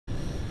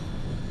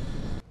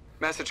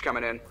Message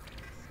coming in.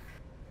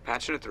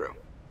 Patching it through.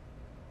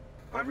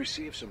 I've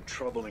received some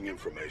troubling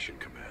information,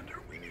 Commander.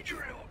 We need your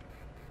help.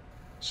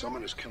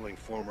 Someone is killing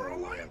former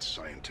Alliance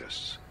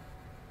scientists.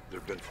 There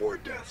have been 4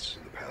 deaths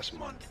in the past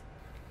month.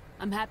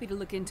 I'm happy to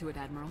look into it,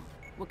 Admiral.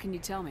 What can you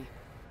tell me?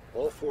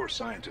 All 4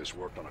 scientists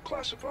worked on a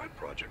classified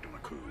project on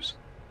Akuz.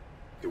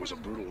 There was a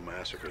brutal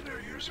massacre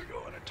there years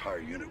ago. An entire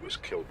unit was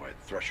killed by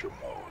Thresher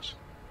Maws.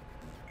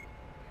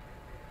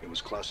 It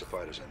was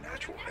classified as a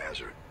natural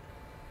hazard,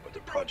 but the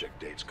project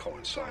dates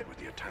coincide with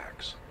the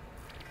attacks.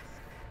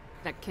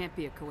 That can't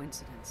be a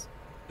coincidence.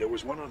 There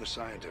was one other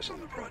scientist on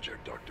the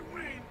project, Dr.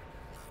 Wayne.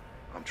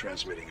 I'm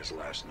transmitting his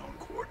last known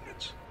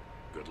coordinates.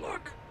 Good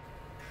luck.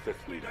 5th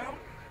Fleet out.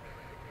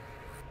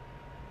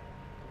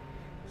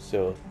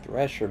 So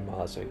Thresher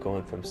Maws are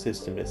going from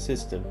system to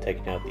system,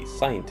 taking out these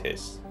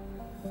scientists.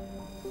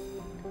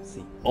 It's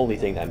the only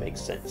thing that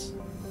makes sense.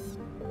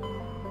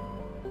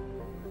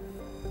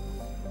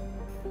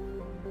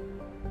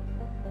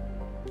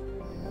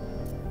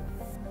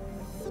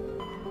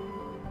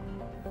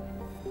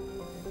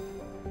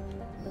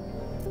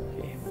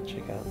 Okay, we'll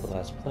check out the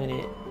last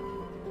planet.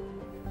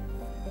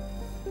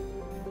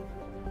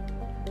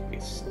 We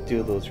can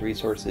steal those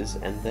resources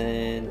and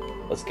then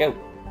let's go.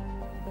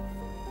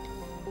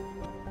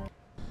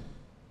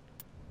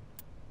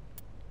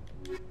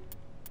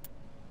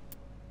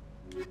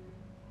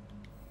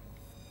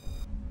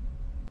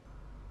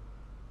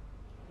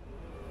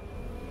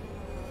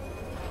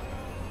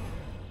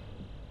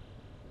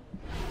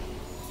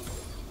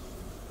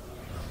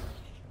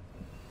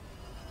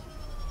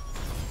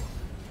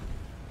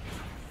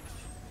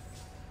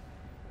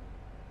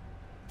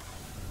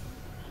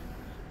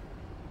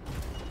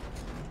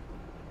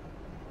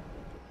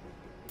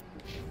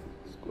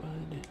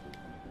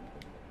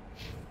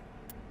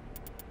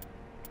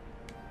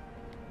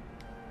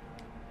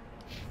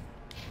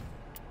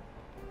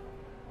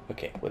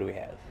 Okay, what do we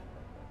have?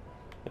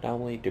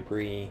 Anomaly,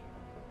 debris,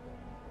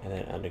 and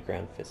then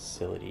underground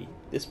facility.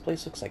 This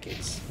place looks like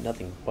it's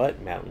nothing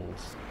but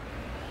mountains.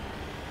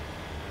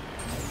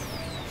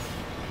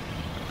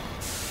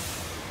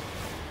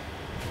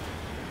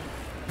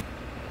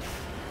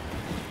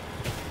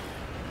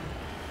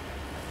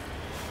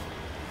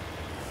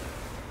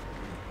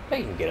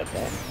 I can get up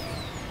that.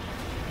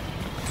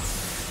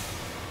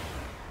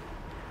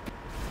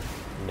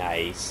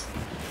 Nice.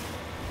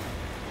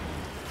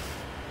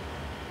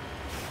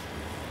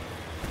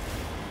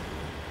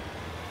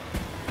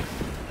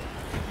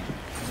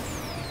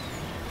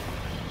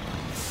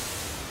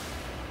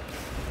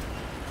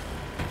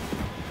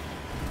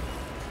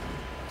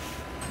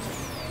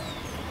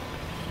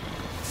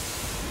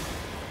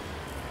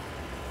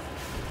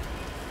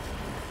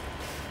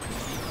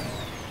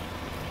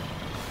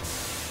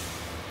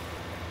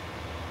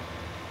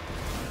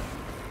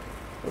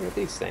 What are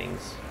these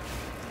things?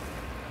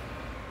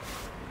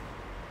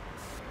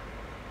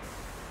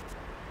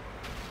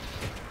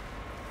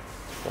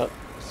 Oh,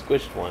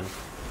 squished one.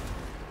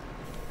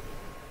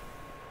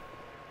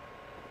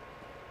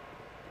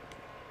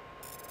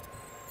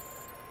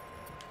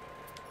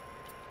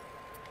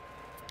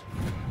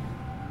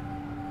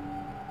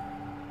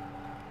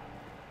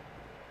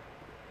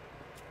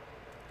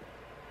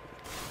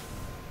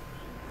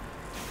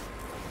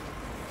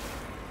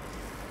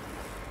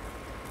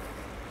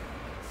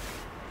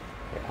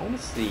 I want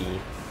to see if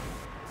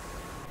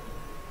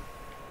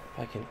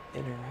I can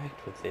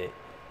interact with it.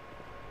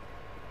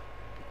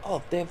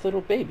 Oh, they have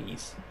little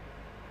babies.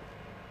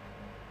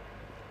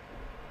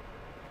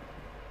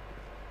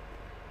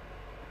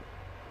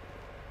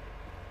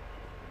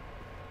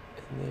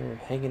 And they're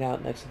hanging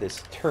out next to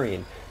this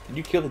Turian. Did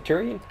you kill the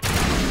Turian?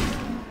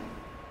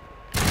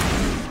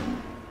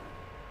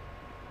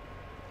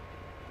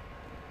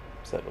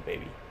 What's that little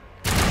baby?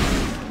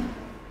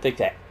 Take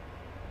that.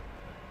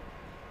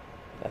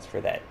 That's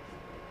for that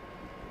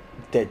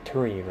dead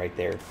Turian right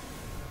there.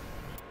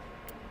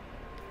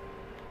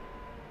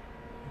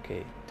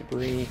 Okay,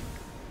 debris,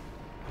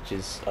 which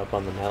is up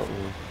on the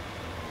mountain.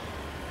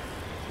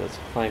 So let's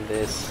climb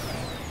this,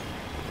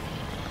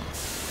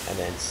 and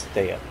then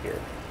stay up here.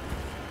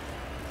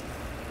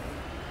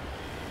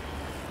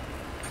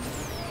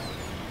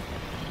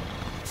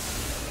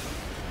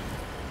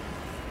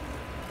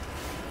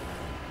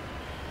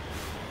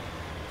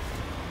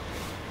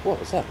 Whoa,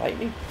 was that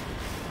lightning?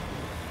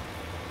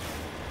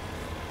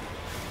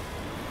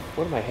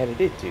 What am I headed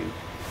into?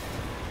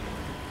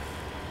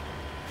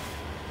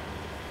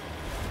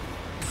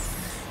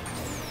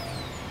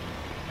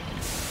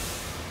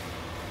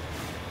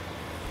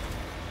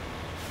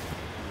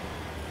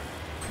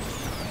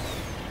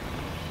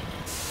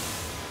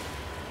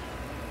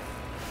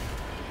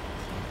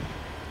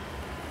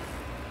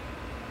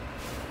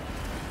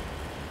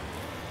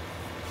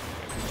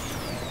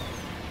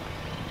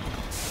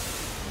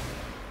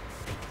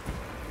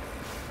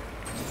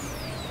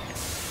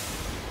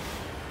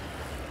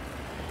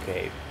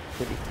 Okay,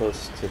 pretty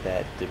close to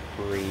that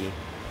debris.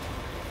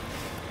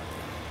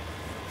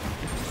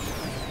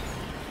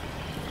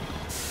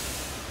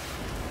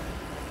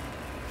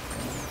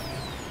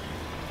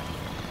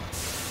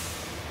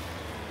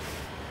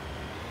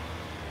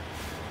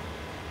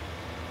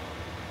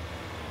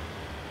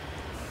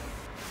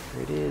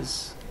 Here it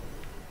is.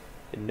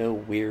 And no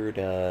weird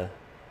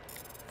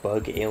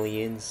bug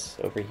aliens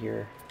over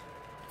here.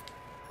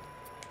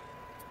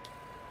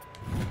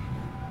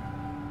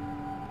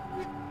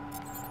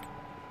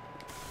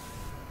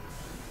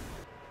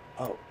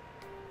 Oh,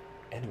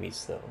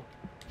 enemies though.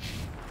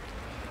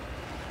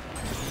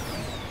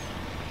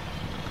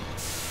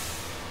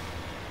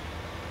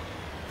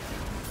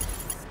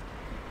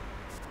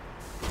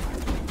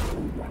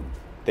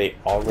 They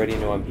already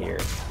know I'm here.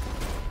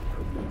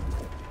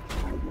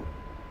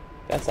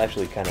 That's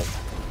actually kind of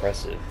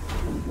impressive.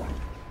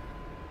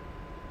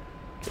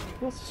 Okay,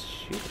 who else is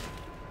shooting?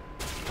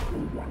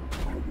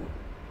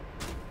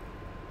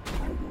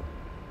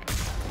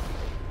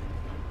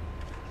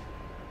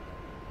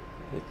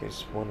 I think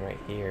there's one right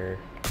here.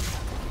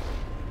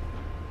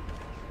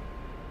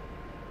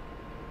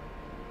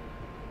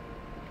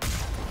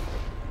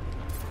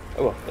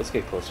 Oh well, let's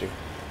get closer.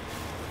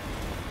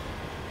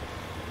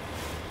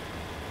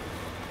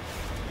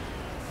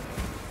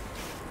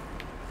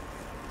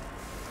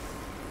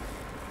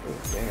 Oh,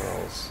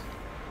 barrels.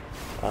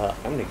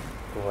 I'm gonna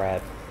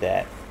grab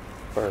that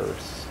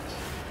first.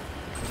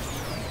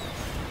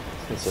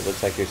 Since it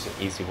looks like there's an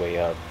easy way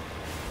up.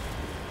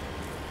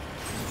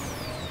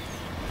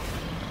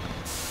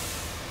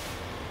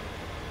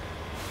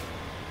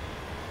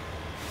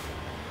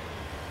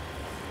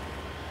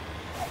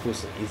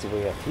 There's an easy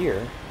way up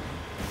here.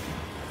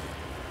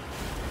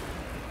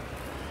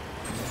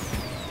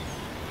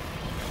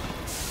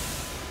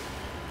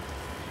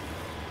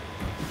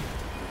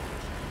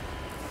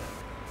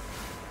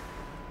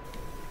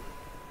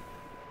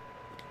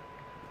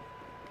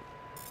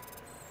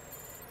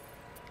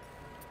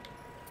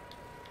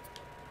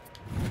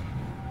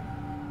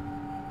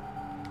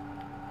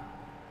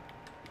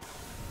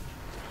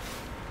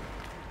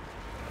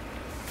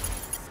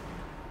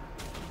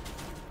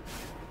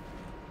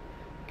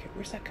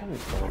 Where's that coming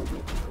from?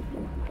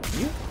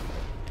 You?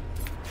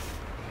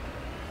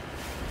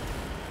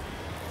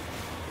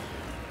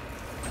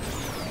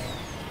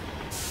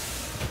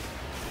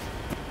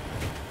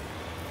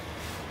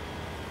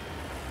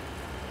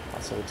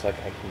 Also looks like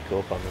I can go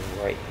up on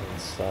the right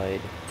hand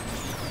side.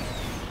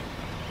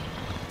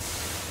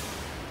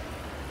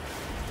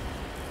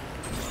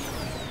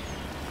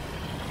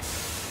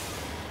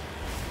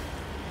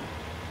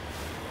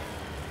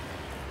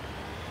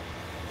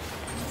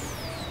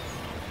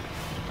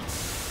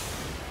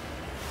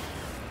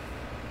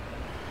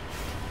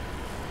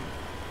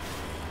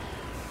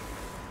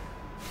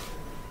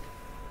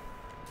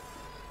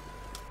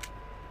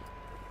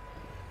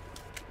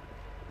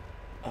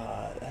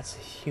 That's a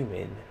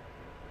human.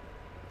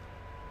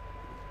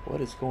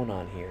 What is going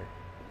on here?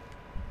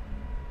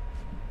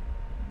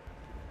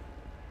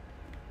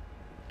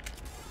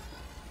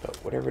 But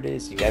whatever it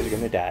is, you guys are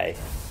gonna die.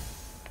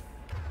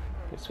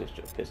 Let's switch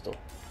to a pistol.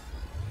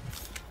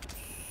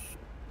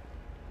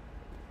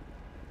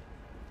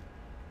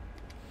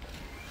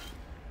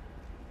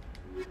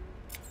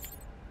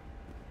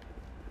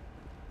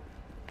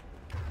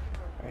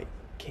 Alright,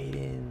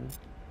 Caden,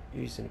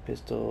 you're using a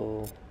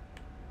pistol.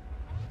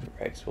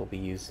 Rex will be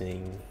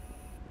using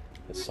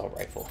the assault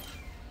rifle.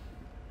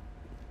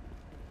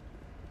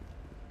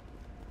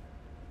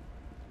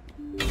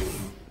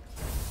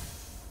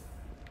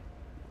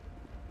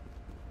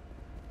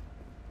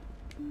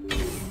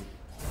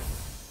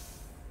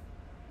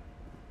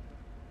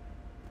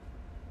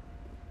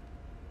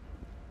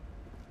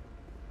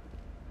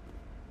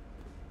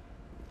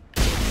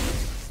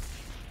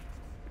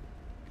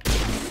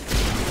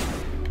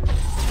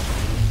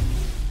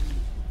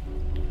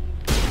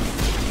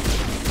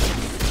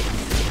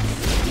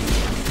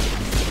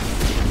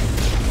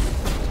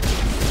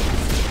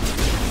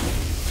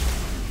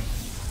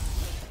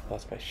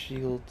 Lost my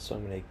shield, so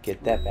I'm gonna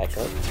get that back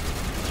up.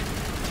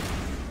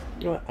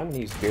 You know what? I'm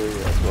gonna use barrier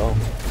as well.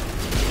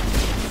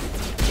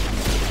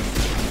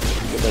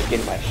 Good luck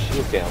getting my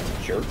shield down,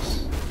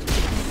 jerks.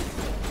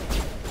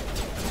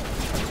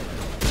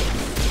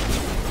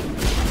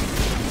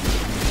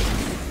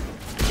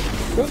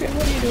 Krogan,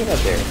 what are you doing up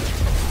there?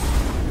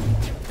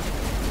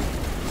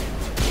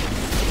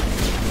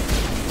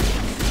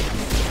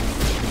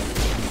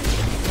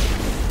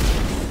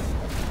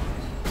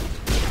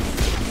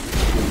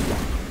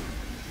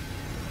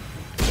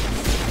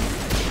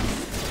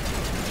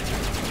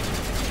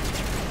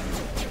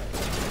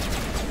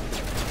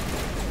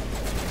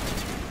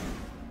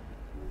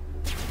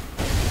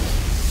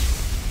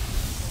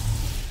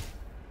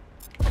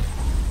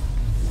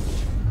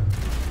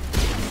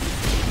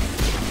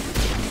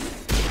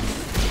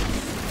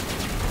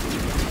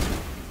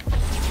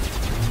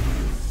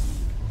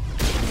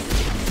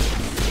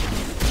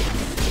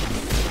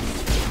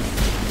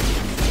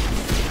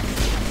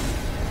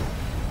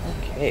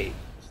 Okay,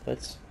 so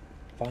let's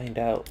find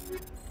out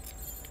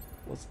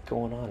what's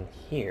going on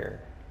here.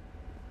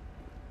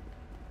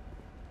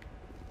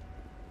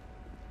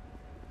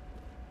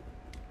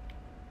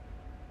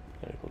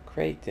 Medical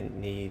crate,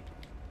 didn't need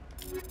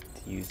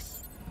to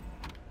use...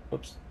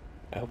 Oops,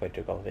 I hope I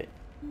took all of it.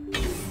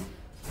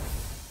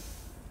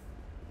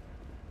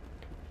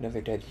 Another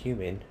dead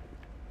human.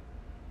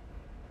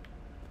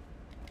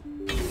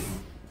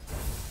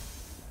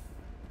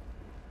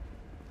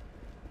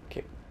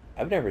 Okay,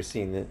 I've never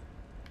seen the,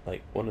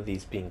 like, one of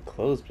these being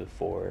closed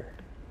before.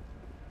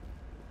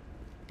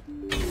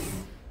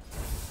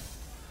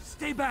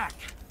 Stay back!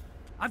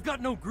 I've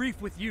got no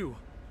grief with you.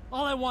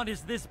 All I want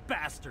is this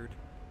bastard.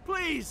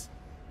 Please!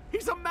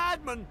 He's a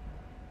madman!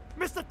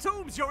 Mr.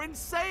 Toombs, you're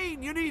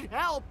insane! You need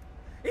help!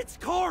 It's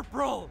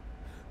Corporal!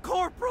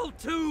 Corporal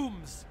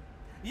Toombs!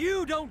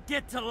 You don't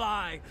get to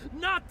lie!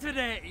 Not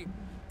today!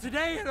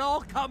 Today it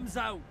all comes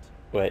out!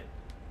 What?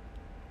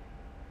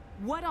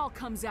 What all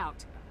comes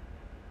out?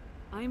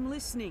 I'm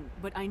listening,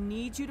 but I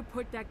need you to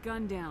put that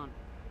gun down.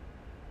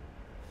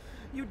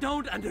 You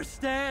don't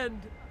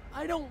understand!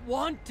 I don't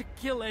want to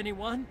kill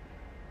anyone.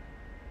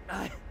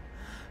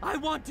 I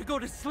want to go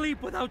to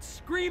sleep without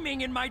screaming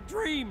in my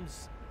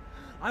dreams.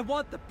 I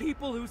want the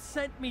people who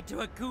sent me to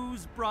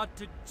Akuz brought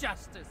to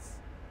justice.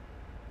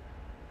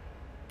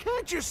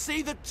 Can't you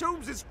see that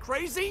Toombs is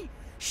crazy?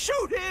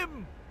 Shoot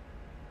him!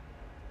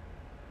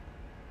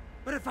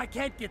 But if I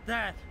can't get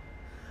that,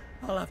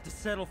 I'll have to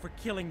settle for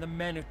killing the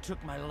men who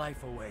took my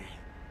life away.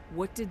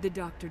 What did the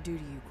doctor do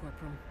to you,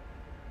 Corporal?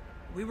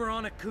 We were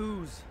on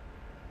Akuz.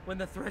 When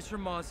the Thresher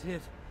Maws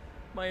hit,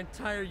 my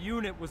entire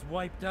unit was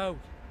wiped out.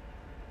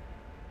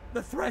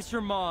 The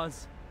Thresher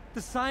Maws,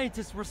 the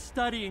scientists were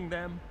studying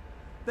them.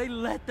 They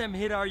let them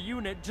hit our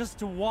unit just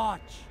to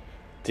watch.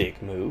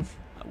 Dick move.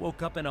 I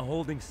woke up in a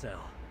holding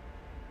cell.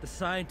 The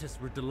scientists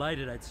were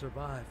delighted I'd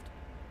survived.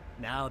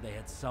 Now they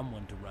had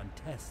someone to run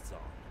tests on.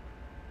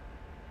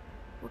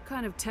 What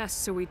kind of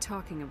tests are we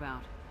talking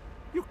about?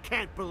 You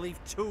can't believe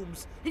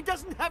Toombs. He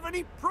doesn't have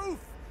any proof.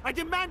 I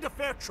demand a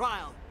fair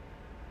trial.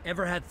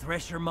 Ever had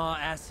Thresher Maw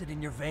acid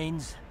in your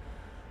veins?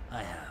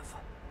 I have.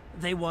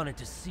 They wanted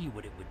to see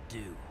what it would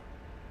do.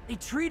 They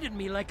treated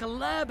me like a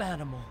lab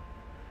animal.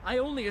 I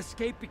only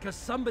escaped because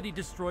somebody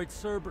destroyed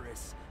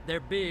Cerberus, their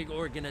big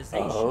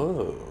organization.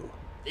 Oh.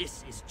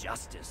 This is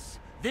justice.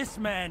 This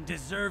man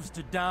deserves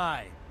to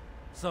die.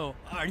 So,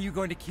 are you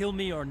going to kill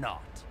me or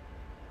not?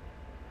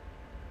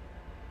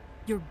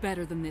 You're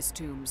better than this,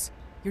 Toombs.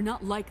 You're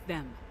not like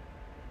them.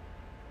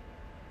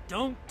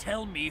 Don't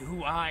tell me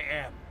who I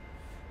am.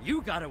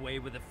 You got away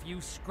with a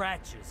few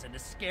scratches and a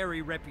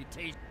scary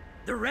reputation.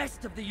 The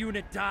rest of the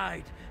unit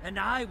died, and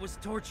I was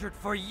tortured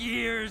for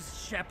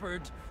years,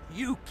 Shepard.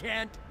 You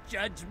can't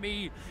judge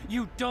me.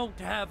 You don't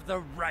have the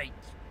right.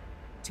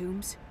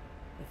 Toombs,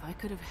 if I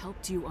could have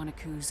helped you on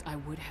Akuz, I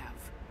would have.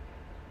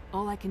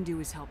 All I can do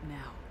is help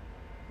now.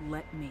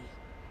 Let me.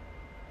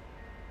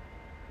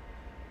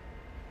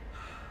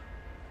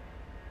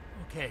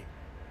 Okay.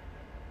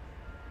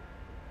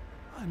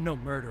 I'm no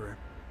murderer.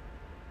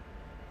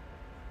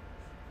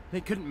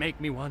 They couldn't make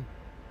me one.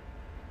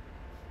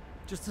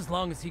 Just as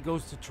long as he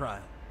goes to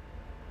trial.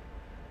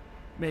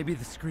 Maybe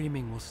the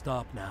screaming will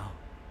stop now.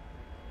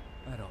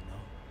 I don't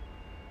know.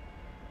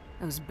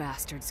 Those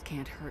bastards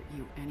can't hurt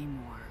you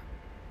anymore.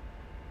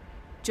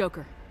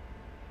 Joker,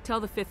 tell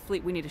the 5th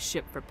Fleet we need a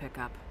ship for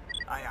pickup.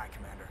 Aye, aye,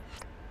 Commander.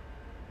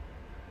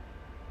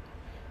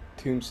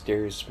 Toombs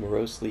stares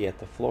morosely at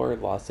the floor,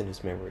 lost in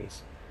his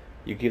memories.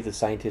 You give the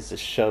scientist a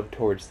shove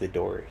towards the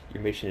door.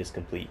 Your mission is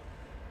complete.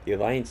 The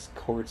Alliance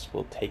courts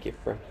will take it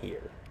from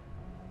here.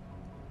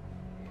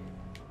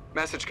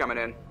 Message coming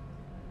in.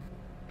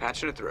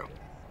 Patching it through.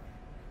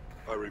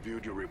 I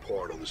reviewed your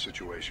report on the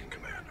situation,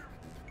 Commander.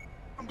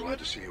 I'm glad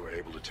to see you were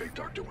able to take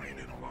Dr. Wayne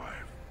in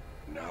alive.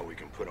 Now we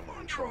can put him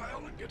on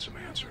trial and get some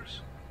answers.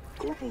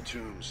 Corporal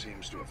Toombs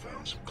seems to have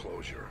found some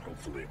closure.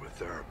 Hopefully with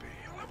therapy,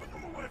 he'll have a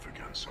normal life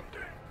again someday.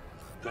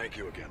 Thank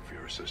you again for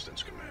your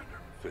assistance, Commander.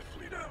 5th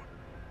Fleet out.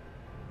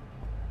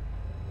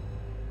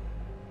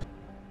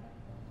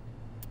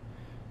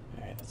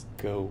 Alright, let's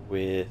go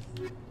with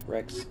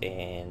Rex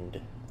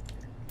and...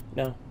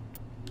 no.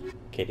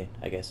 Kaidan,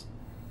 I guess.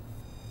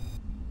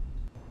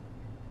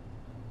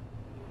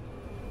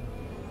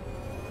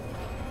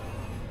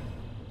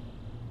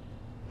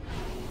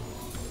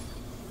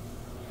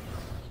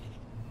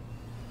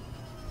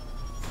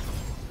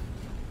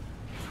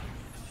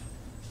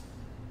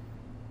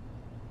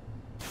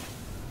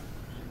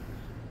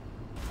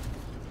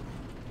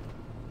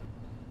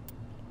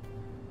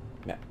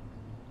 Yeah.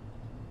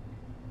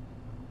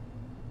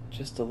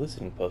 Just a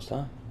listening post,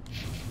 huh?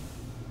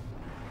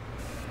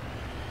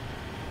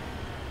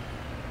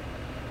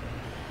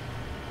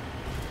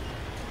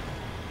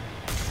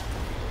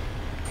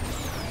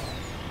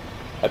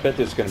 I bet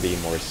there's gonna be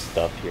more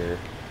stuff here.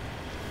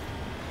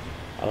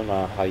 I don't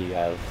know how you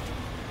have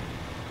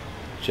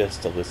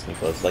just a listening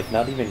post, like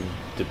not even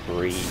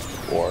debris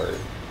or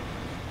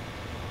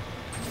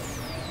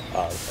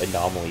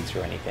anomalies or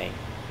anything.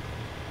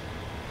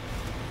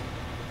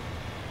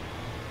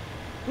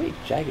 Wait,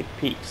 jagged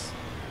peaks.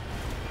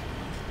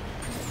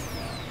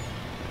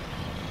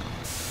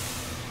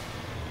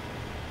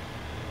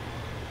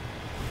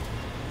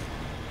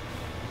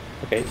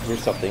 Okay,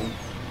 here's something.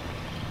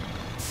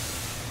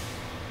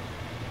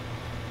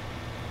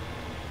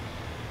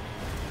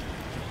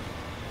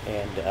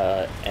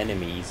 and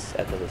enemies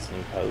at the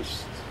listening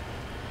post.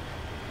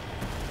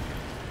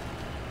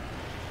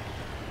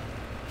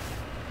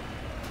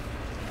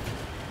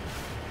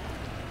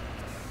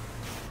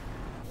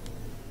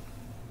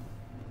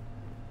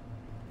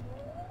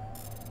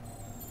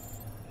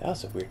 That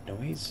was a weird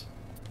noise.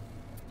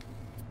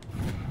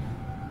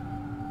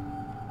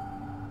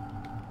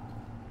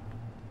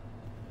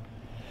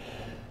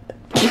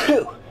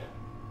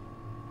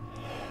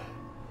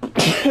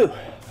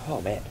 Oh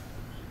man.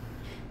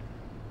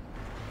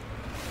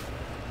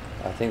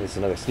 I think there's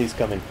another sneeze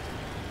coming.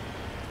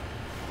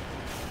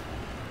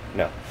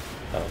 No.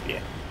 Oh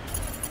yeah.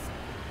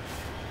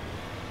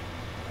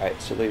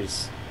 Alright, so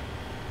there's...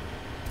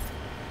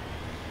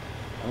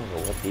 I don't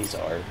know what these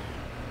are.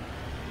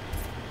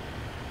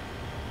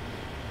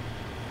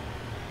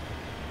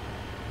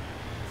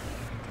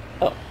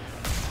 Oh.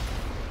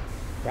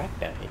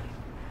 Rachni.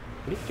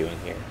 What are you doing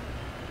here?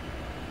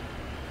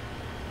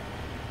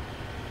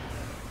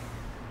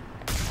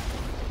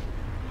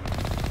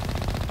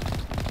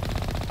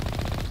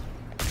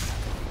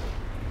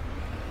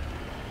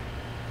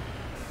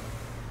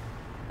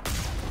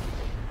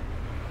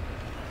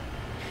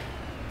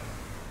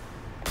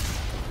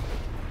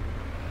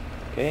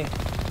 Okay. I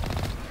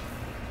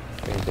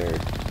think they're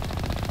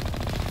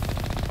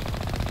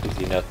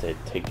easy enough to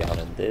take down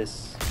in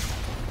this.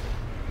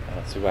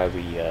 That's why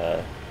we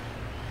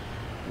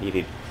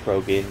needed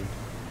Krogan in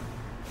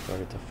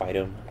order to fight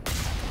him.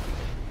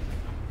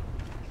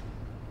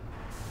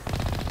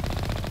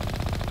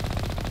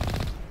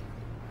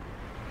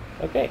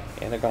 Okay,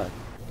 and they're gone.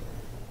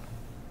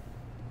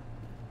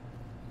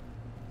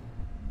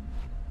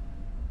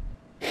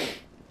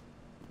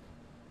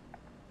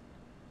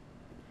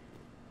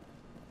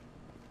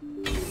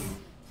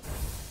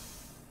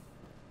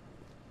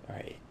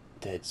 Alright,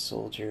 dead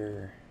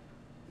soldier.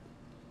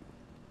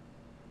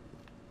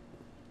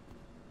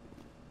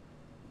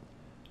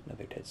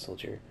 Another dead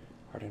soldier.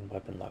 Hardened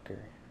weapon locker.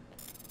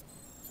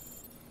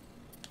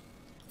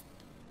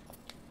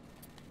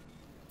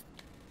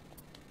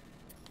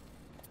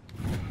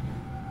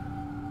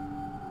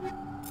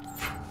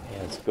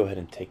 Yeah, let's go ahead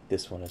and take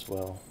this one as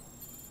well.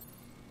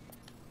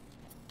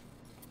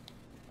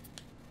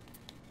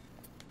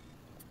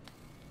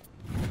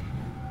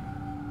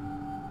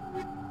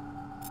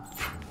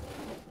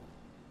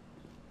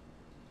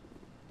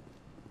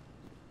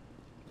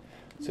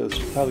 So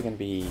there's probably going to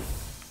be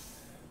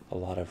a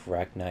lot of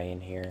Rachni in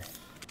here.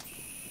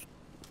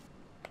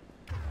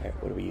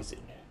 Alright, what are we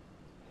using?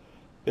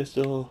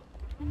 Pistol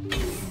and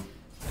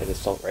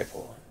assault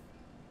rifle.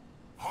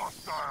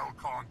 Hostile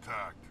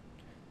contact.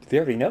 Do they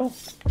already know?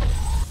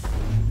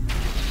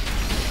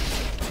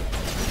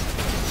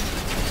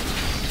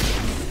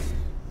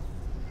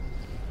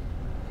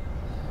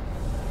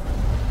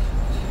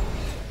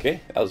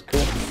 Okay, that was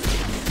cool.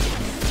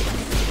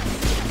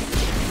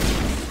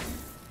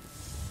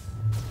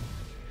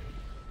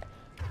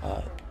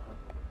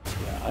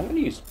 Yeah, I'm gonna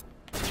use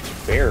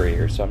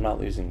barrier so I'm not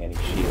losing any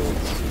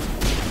shields.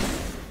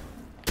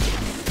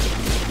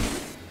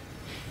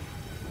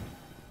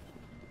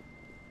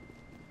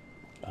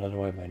 I don't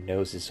know why my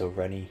nose is so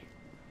runny.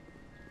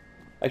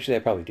 Actually, I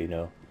probably do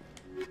know.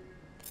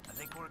 I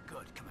think we're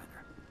good,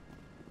 Commander.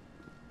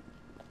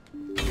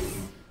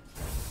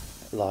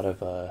 A lot of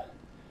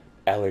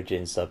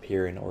allergens up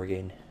here in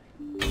Oregon.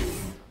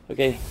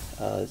 Okay,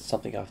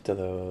 something off to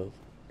the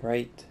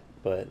right,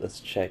 but let's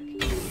check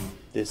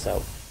this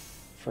out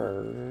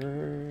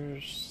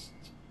first.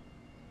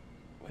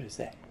 What is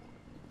that?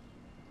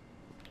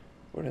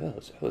 What are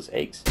those? Are those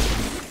eggs?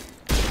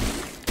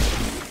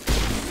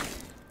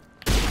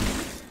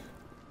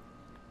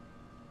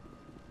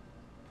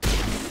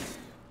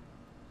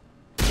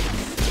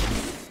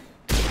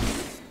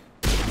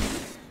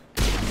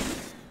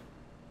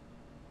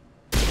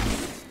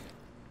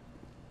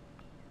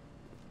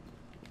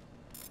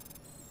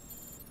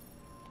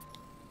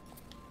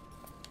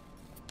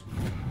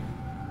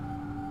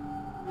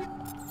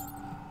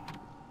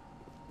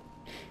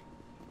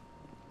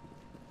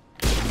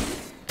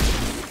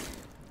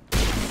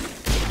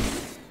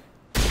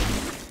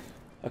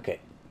 Okay.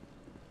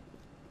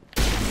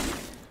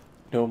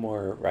 No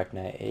more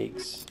Rachni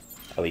eggs,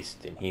 at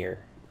least in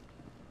here.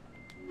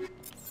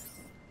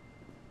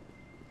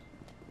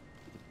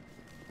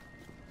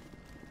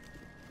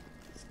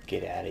 Let's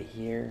get out of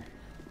here.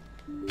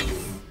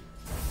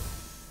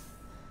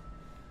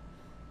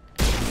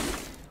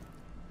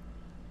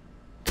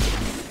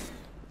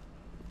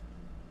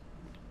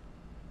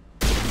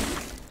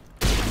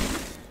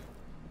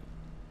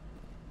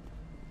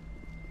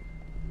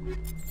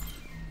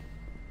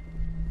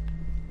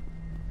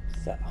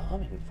 What's that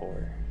humming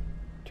for?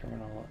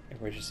 Terminal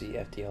emergency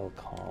FTL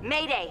comm.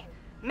 Mayday!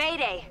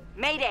 Mayday!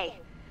 Mayday!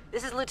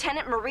 This is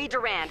Lieutenant Marie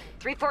Durand,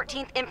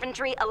 314th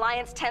Infantry,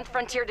 Alliance 10th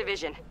Frontier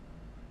Division.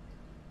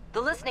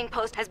 The listening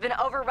post has been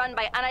overrun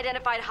by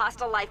unidentified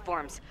hostile life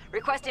forms.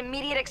 Request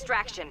immediate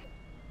extraction.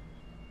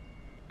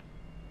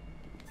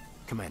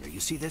 Commander, you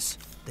see this?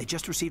 They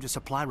just received a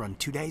supply run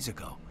 2 days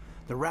ago.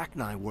 The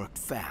Rachni worked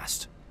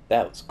fast.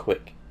 That was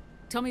quick.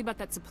 Tell me about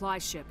that supply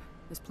ship.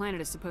 This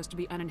planet is supposed to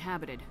be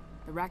uninhabited.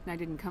 The Rachni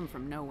didn't come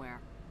from nowhere.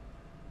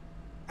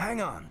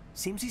 Hang on.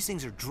 Seems these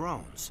things are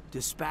drones,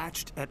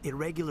 dispatched at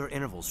irregular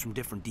intervals from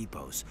different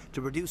depots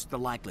to reduce the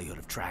likelihood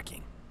of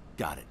tracking.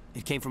 Got it.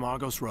 It came from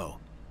Argos Row.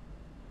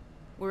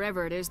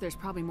 Wherever it is, there's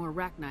probably more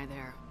Rachni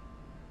there.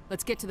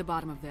 Let's get to the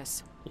bottom of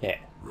this. Yeah.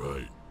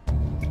 Right.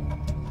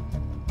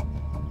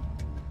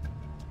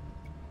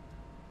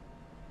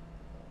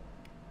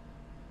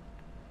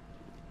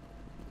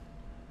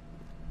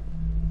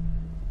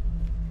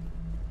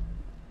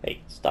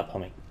 Hey, stop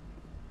humming.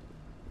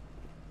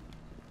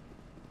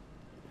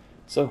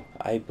 So,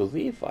 I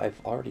believe I've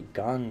already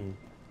gone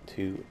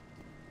to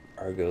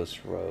Argos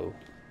Row.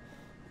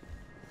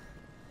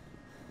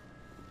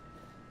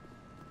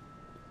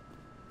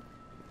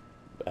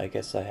 But I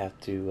guess I have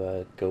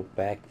to go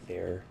back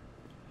there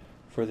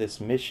for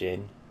this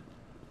mission.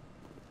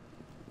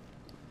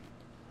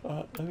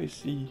 Let me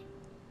see.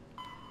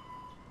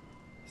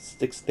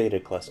 Styx Theta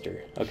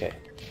Cluster. Okay.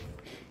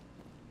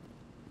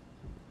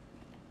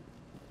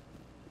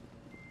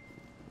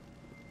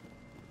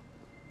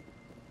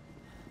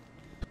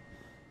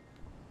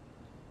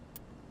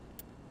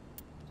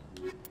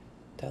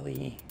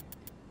 Telly.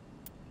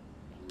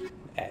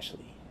 Ashley.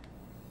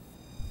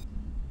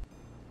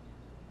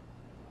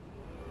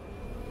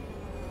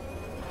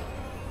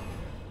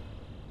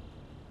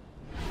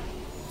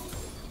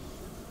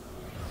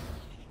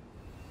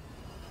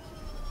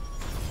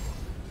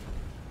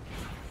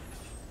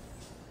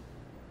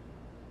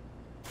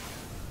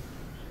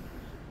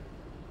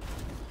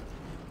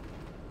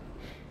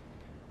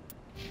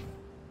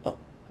 Oh,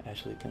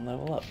 Ashley can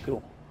level up.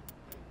 Cool.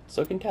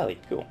 So can Tally.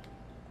 Cool.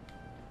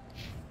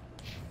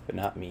 But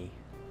not me.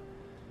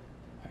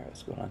 Alright,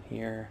 what's going on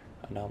here?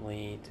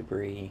 Anomaly,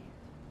 debris.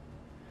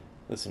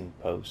 Listen,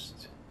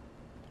 post.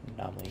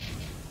 Anomaly.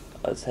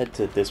 Let's head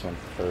to this one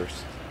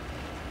first.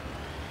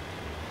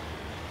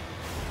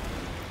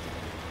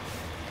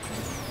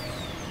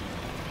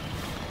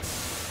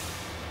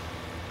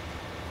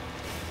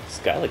 The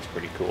sky looks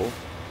pretty cool.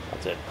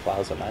 Lots of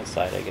clouds on that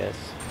side, I guess.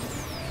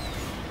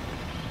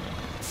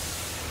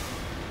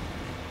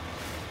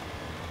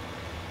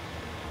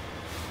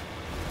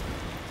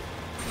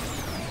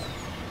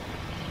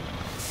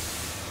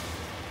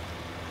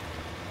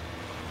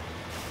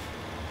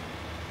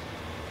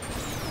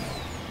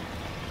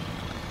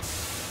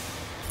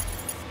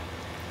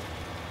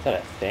 Is that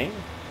a thing?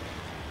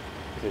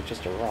 Or is it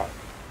just a rock?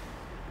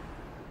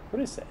 What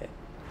is that?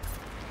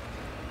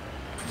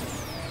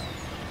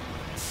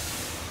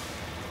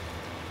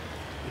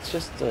 It's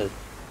just a...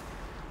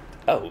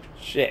 Oh,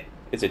 shit.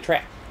 It's a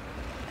trap.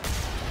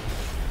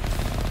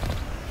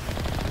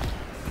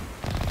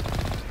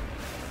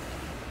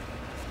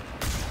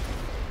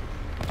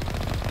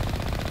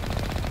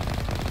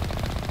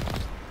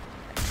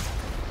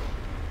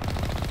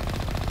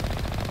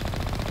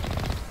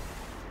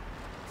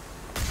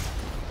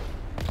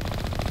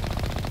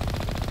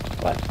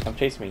 What? Come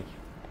chase me.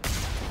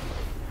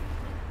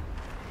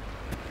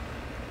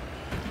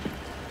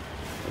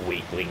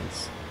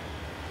 Weaklings.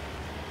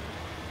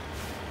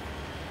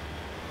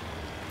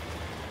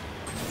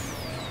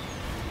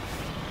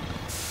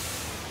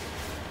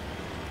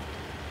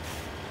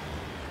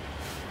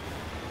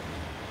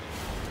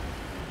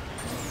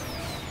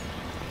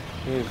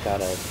 We've got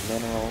a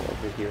mineral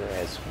over here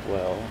as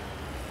well.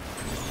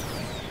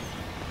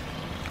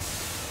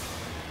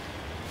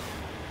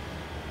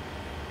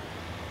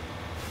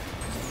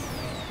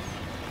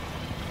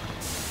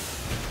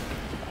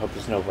 I hope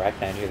there's no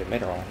Rachni near the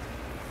mineral.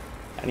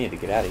 I need to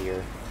get out of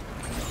here.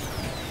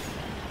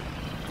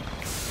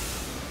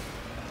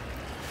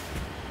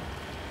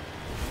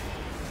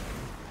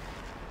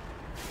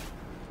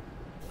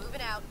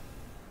 Moving out.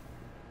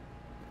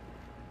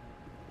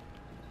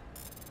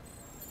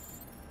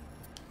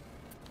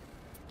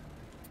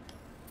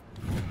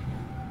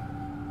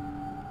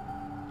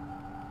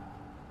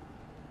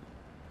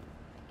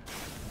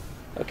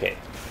 Okay.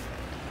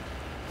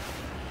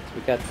 So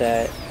we got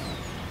that.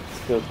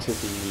 Let's go to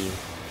the...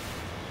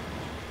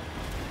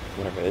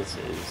 whatever this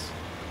is.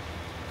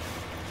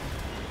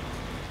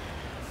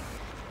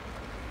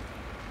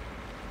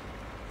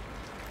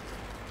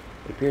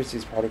 It appears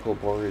these particle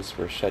borers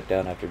were shut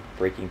down after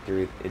breaking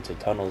through into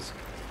tunnels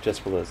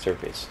just below the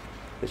surface.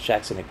 The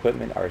shacks and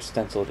equipment are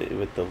stenciled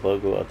with the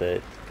logo of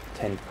the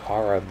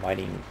Tenkara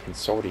Mining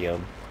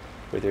Consortium,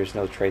 where there's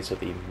no trace of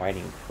the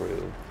mining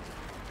crew.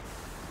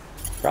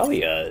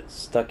 Probably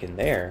stuck in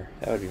there.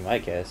 That would be my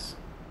guess.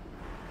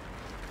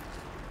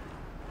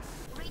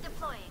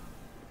 Redeploying.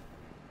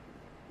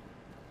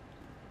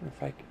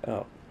 If I...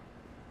 oh.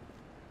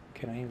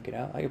 Can I even get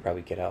out? I could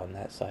probably get out on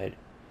that side.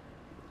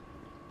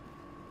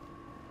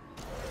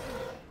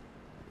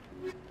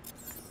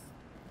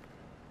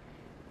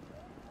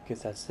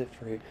 Guess that's it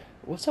for you.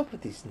 What's up with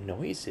these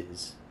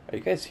noises? Are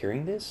you guys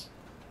hearing this?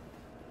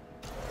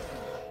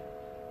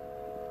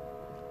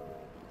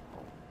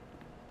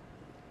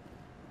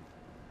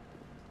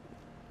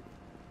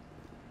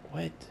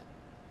 What?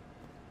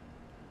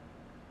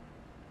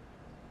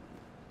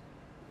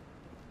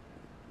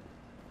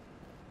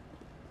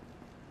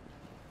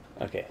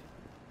 Okay.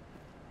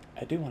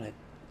 I do want to...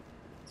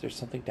 Is there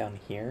something down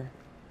here?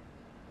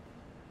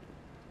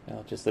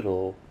 No, just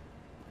little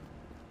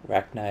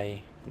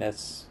arachni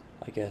nests,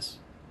 I guess.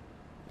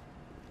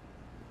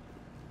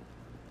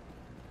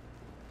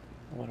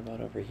 What about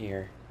over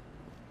here?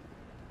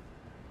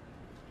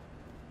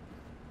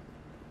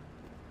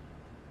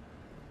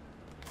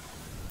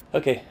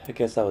 Okay, I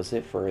guess that was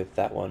it for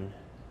that one.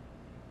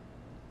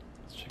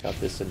 Let's check out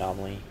this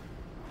anomaly.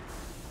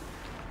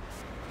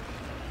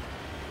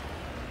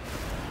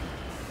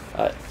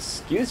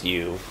 Excuse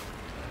you.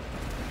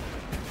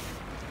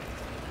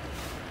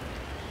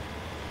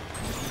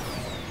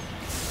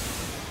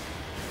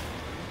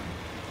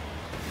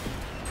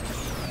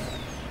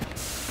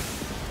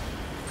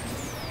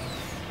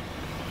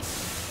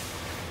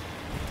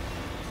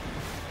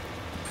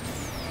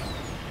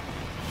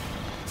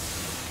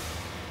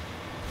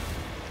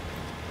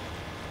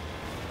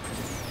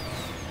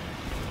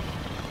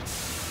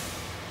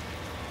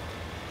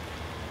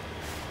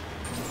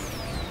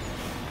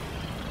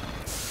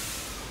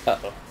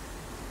 Uh-oh.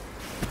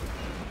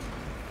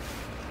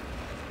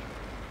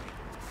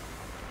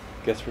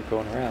 Guess we're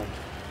going around.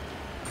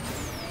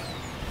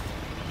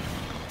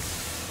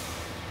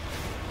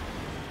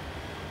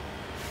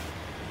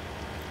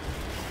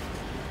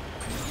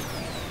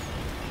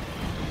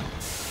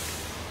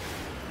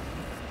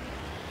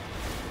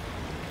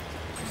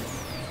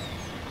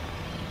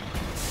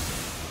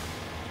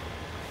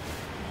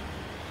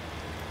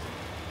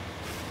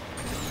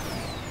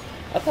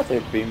 I thought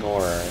there'd be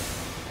more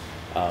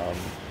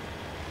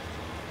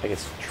I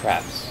guess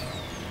traps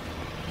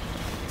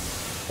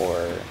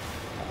for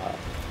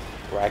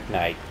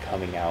Arachnite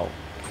coming out.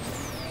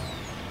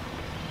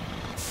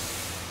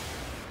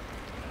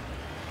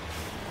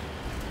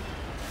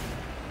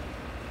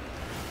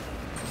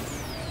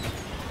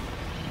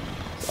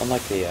 So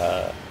unlike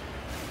a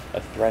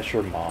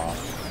Thresher Maw,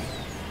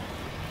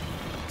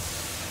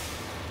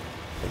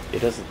 it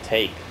doesn't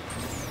take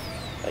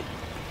like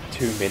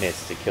 2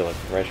 minutes to kill a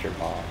Thresher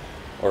Maw,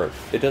 or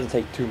it doesn't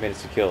take 2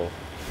 minutes to kill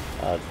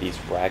these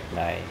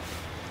Arachni.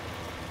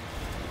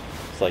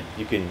 It's like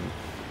you can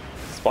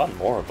spawn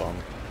more of them.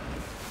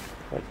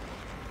 But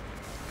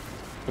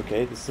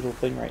okay, this little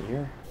thing right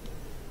here.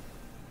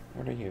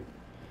 What are you?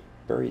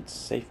 Buried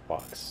safe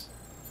box.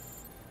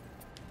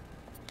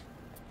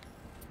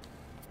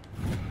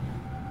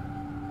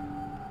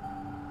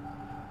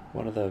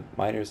 One of the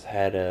miners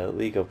had a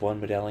League of One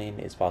medallion.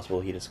 It's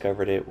possible he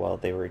discovered it while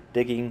they were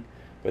digging,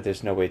 but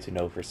there's no way to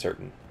know for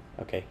certain.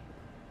 Okay.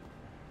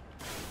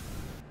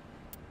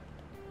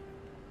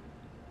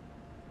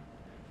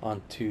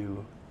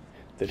 Onto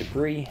the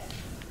debris.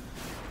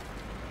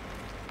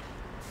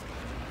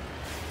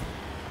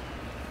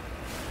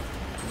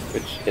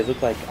 Which it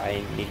looked like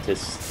I need to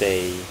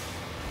stay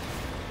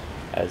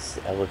as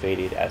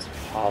elevated as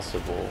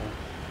possible.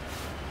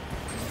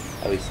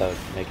 At least that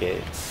would make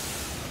it...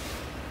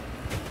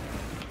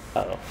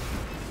 Uh-oh.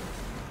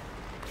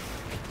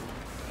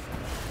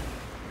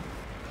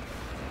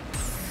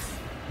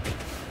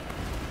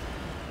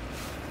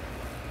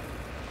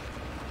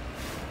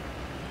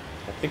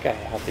 I think I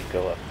have to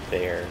go up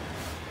there.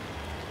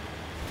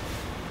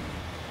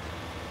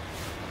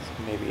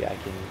 So maybe I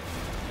can...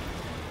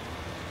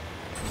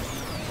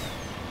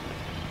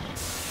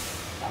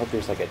 I hope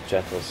there's like a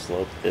gentle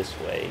slope this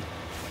way.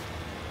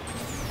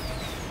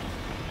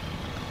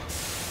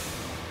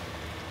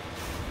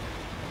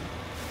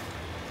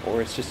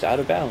 Or it's just out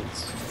of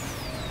bounds.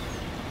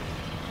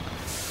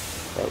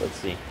 Well, let's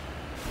see.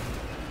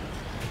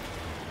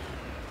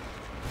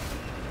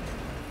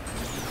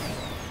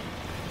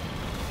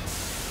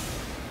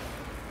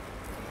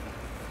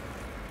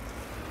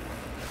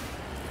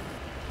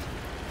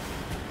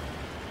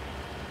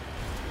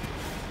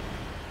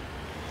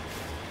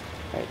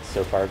 Alright,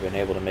 so far I've been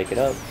able to make it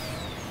up.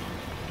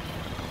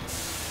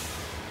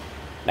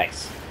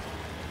 Nice.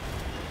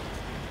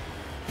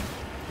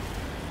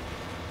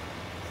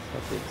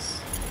 What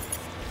is...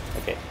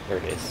 Okay, there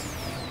it is.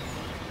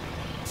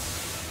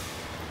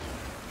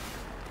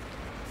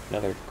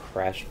 Another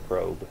crashed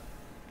probe.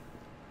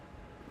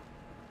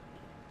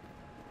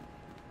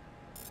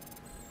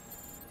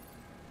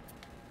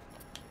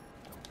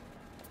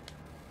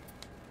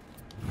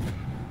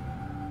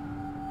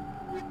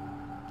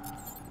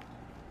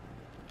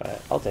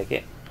 But I'll take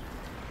it.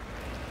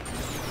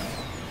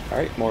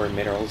 Alright, more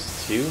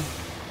minerals too.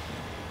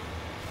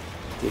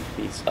 Dig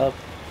these up.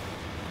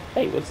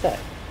 Hey, what's that?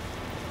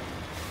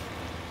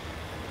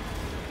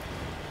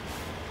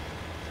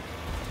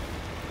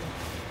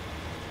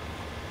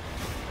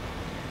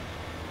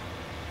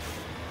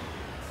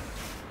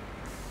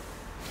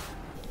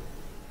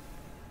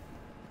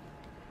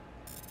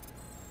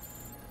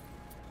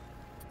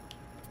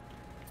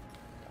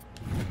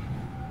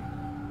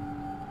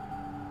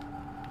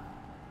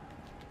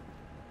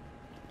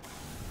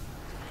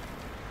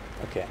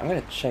 Okay, I'm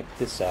gonna check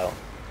this out.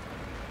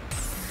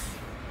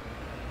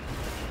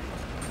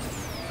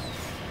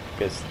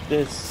 Because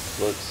this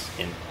looks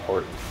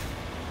important.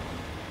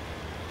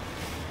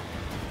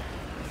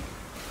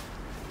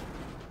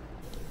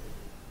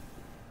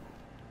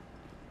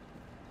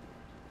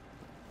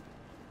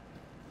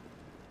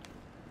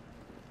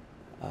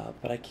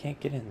 But I can't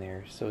get in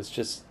there, so it's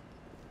just...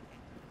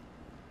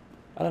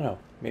 I don't know.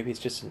 Maybe it's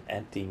just an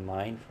empty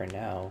mine for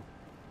now.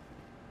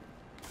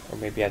 Or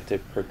maybe I have to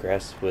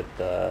progress with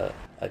a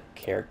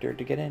character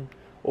to get in.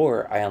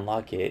 Or I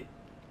unlock it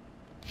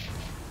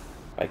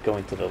by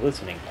going to the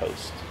listening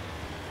post.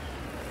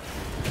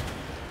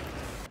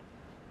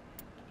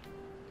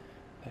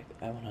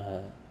 I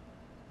wanna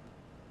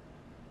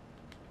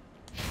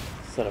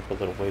set up a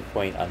little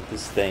waypoint on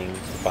this thing to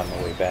find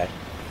my way back.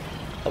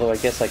 Although I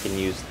guess I can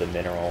use the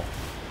mineral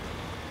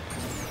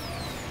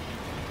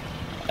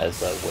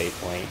as a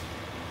waypoint.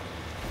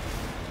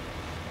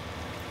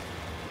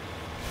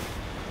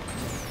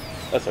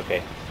 That's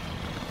okay.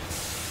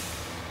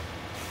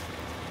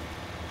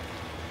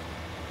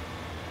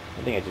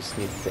 I think I just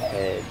need to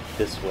head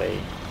this way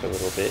for a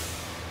little bit.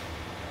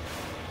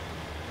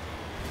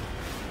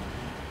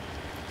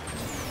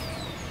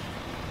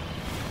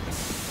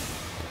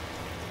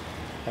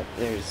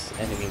 There's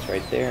enemies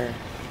right there.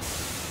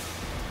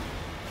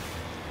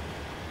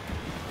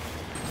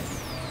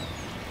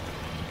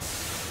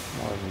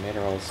 More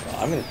minerals.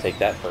 I'm gonna take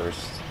that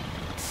first.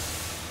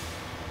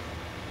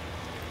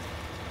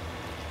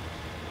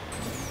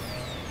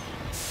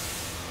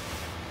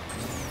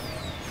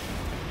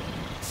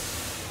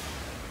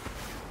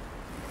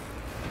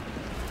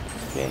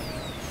 Okay.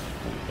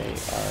 They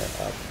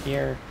are up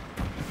here.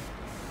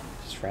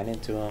 Just ran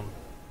into them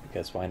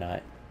because why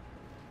not?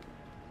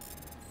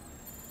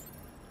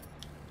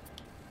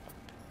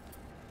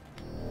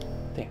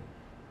 Damn.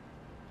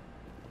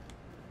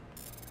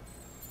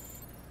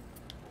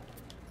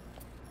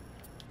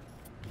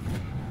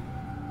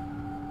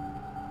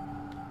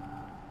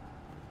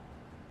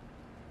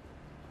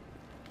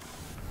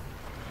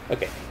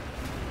 Okay.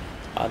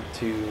 On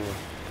to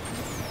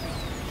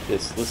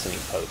this listening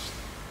post.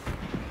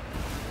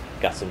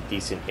 Got some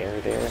decent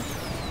air there.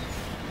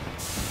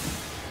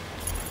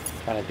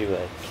 Trying to do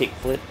a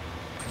kickflip.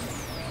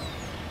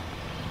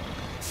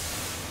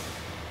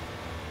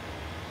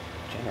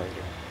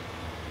 Generator.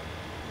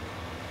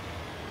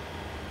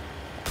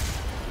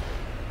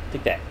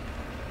 Take that.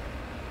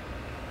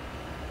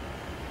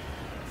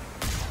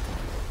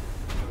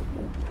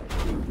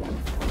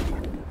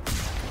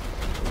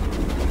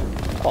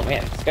 Oh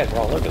man, these guys are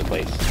all over the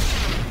place.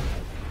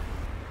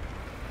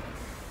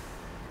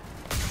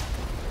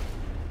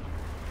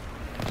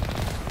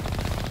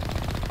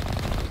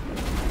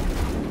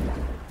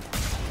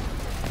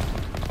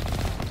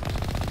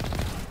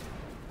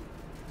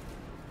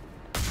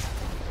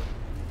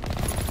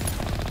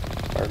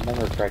 If I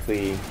remember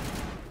correctly,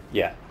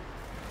 yeah.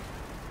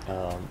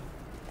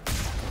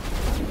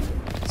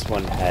 This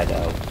one had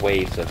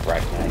waves of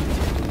Rachni.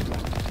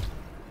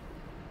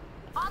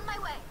 On my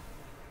way.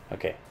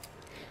 Okay.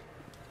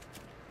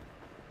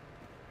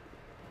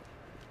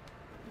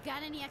 You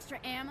got any extra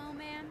ammo,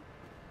 man?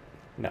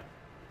 No.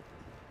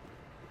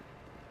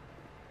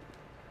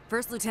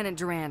 First Lieutenant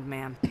Durand,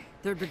 ma'am.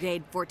 3rd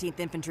Brigade, 14th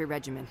Infantry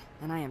Regiment,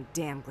 and I am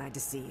damn glad to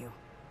see you.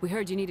 We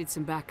heard you needed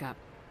some backup.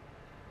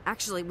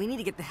 Actually, we need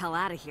to get the hell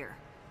out of here.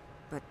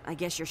 But I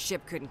guess your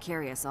ship couldn't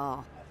carry us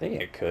all. I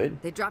think it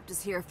could. They dropped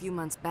us here a few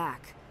months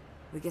back.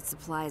 We get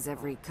supplies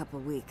every couple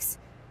weeks.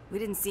 We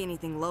didn't see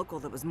anything local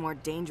that was more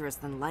dangerous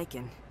than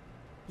lichen.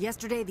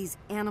 Yesterday, these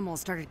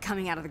animals started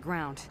coming out of the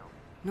ground.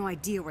 No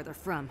idea where they're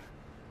from.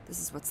 This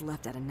is what's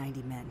left out of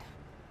 90 men.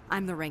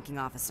 I'm the ranking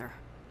officer.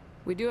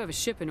 We do have a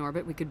ship in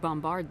orbit. We could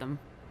bombard them.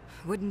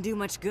 Wouldn't do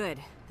much good.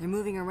 They're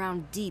moving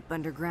around deep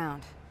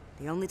underground.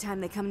 The only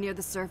time they come near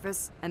the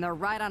surface, and they're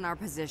right on our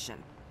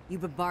position. You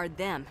bombard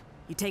them,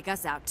 you take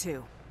us out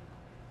too.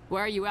 Why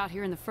are you out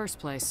here in the first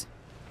place?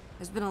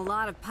 There's been a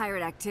lot of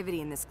pirate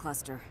activity in this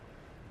cluster.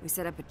 We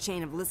set up a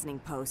chain of listening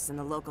posts in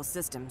the local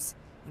systems,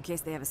 in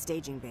case they have a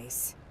staging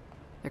base.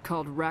 They're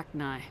called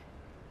Rachni.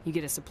 You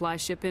get a supply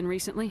ship in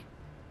recently?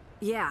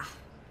 Yeah,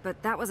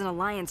 but that was an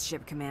Alliance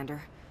ship,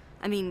 Commander.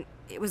 I mean,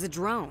 it was a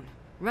drone,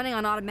 running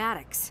on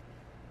automatics.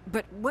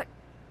 But what...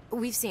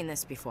 We've seen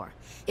this before.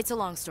 It's a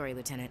long story,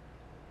 Lieutenant.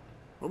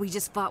 What we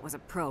just fought was a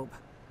probe.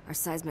 Our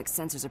seismic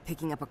sensors are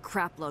picking up a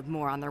crapload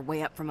more on their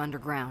way up from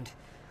underground.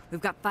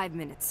 We've got 5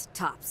 minutes,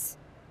 tops.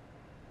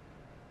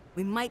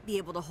 We might be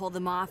able to hold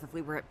them off if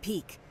we were at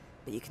peak,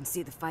 but you can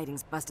see the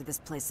fighting's busted this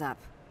place up.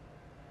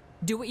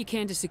 Do what you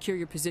can to secure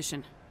your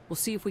position. We'll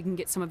see if we can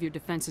get some of your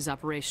defenses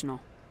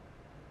operational.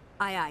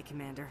 Aye, aye,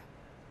 Commander.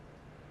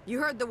 You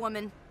heard the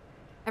woman.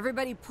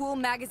 Everybody pool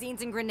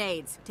magazines and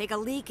grenades. Take a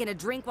leak and a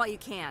drink while you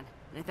can.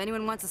 And if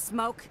anyone wants a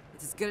smoke,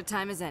 it's as good a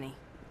time as any.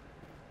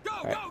 Go,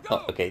 All right. go,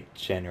 go! Oh, okay,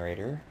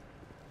 generator.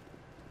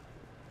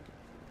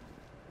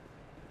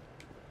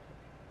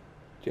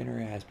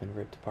 Generator has been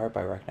ripped apart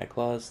by Rachni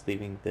claws,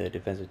 leaving the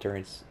defensive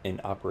turrets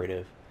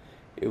inoperative.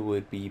 It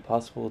would be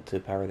possible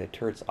to power the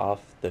turrets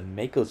off the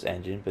Mako's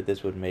engine, but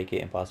this would make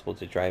it impossible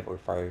to drive or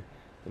fire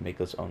the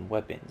Mako's own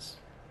weapons.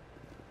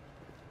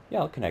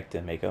 Yeah, I'll connect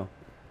to Mako.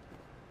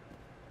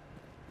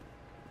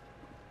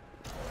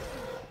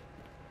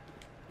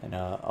 And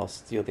I'll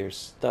steal their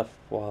stuff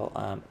while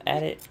I'm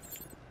at it.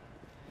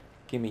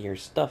 Give me your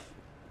stuff.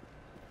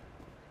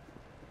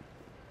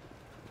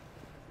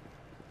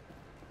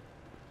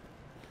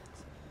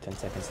 10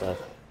 seconds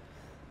left.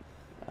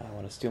 I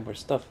want to steal more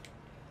stuff.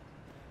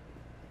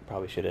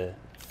 Probably should have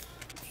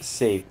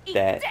saved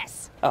that.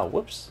 Oh,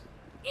 whoops.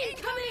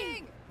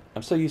 Incoming!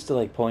 I'm so used to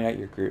like pulling out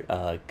your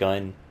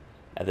gun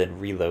and then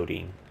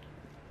reloading,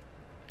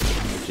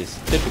 which is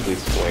typically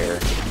square.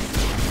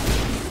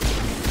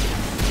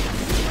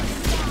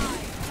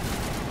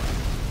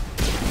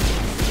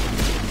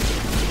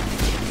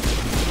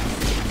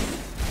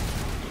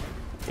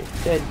 Okay,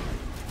 dead.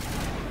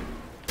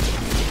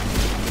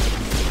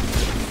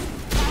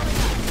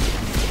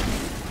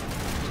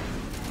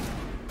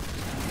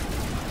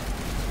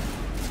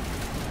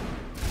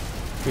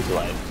 Who's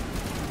alive?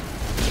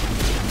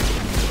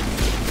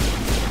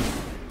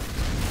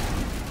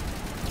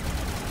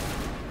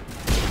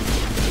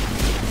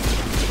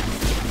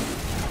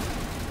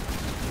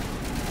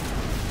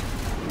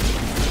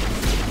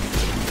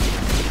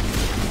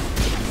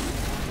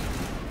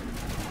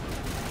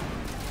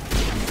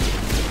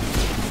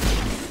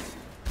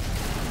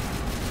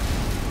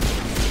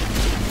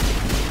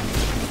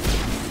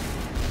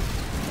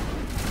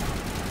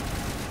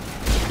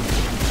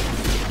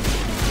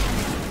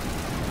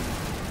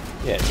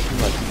 Yes, you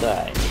must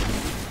die.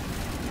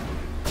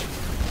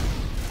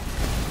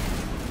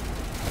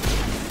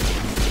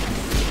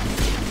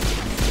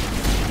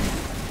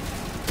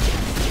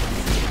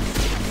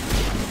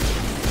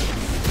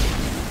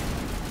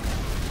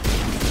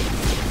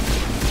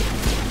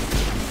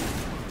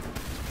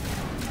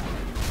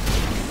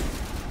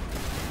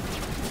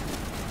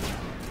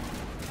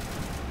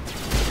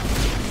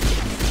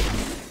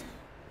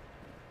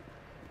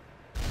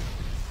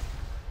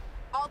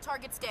 All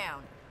targets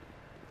down.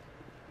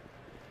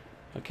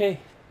 Okay.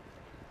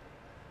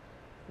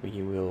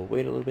 We will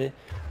wait a little bit.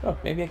 Oh,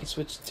 maybe I can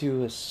switch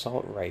to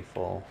assault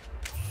rifle.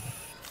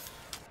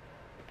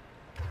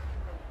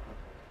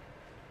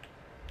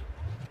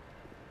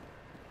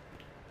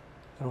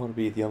 I don't want to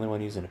be the only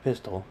one using a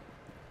pistol.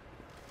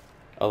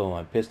 Although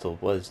my pistol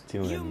was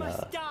doing, You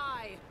must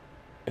die!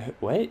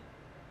 What?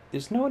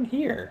 There's no one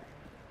here.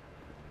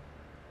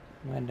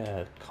 Mind,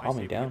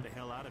 calming down. Get the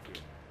hell out of here.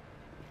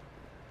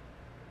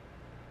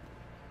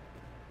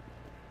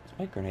 Is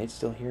my grenade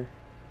still here?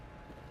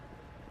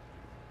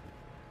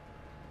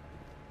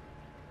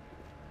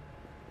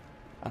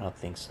 I don't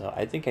think so.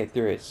 I think I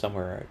threw it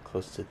somewhere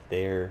close to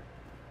there.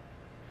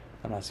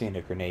 I'm not seeing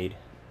a grenade.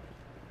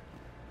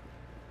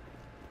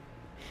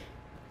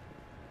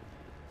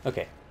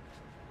 Okay.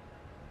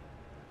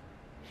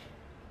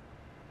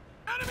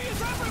 Enemies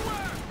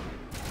everywhere!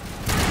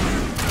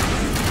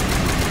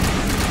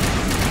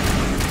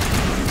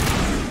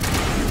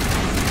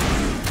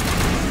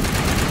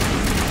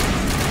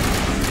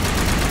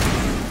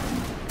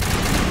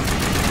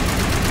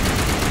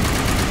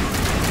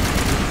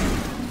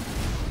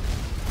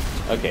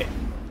 Okay.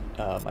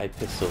 My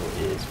pistol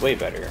is way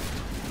better.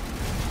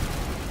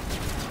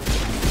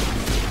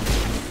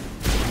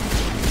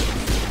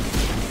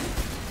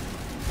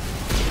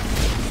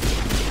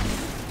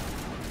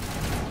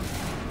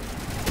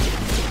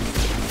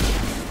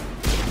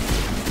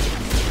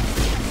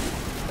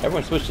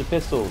 Everyone switch to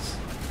pistols.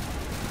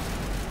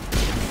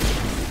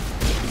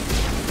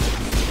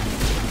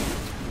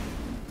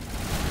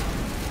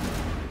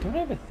 Don't I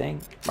have a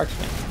thing?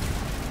 Marksman.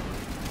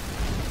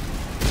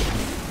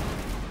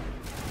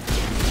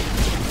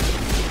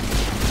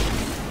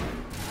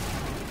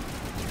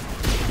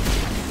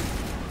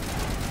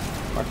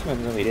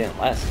 Marksman really didn't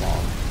last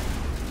long.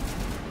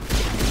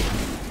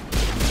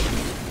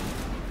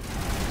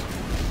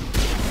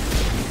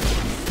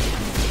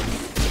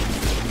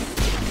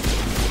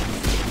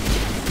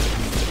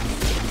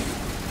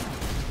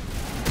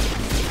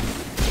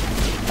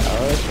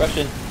 Oh, it's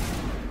Russian.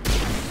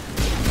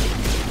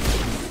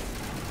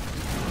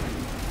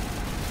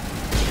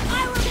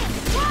 I will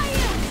destroy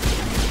you!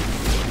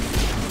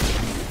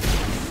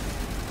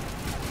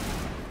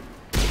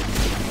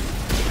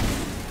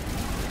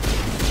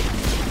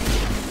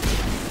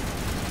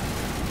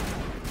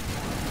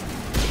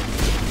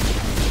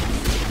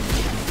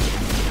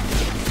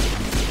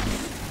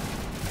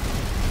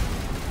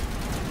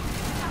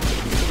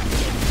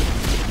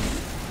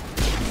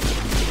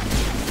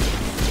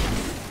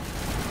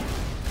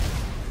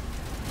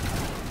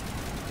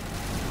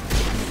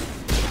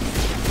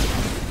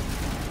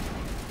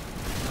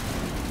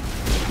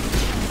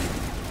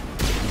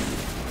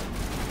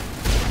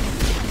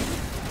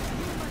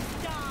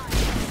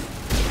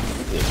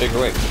 Bigger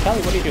way.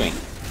 Callie, what are you doing?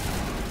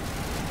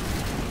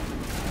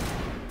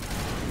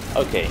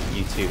 Okay,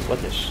 you two.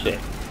 What the shit?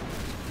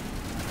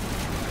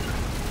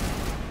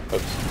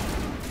 Oops.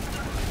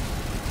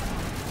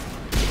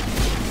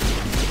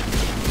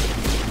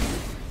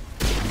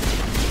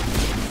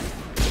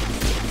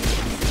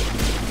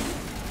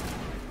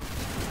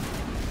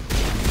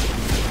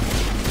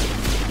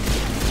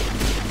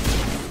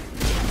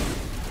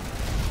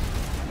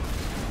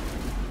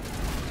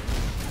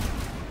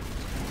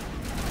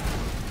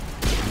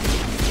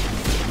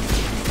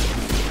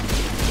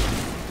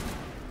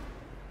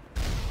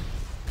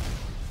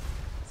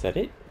 Is that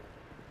it?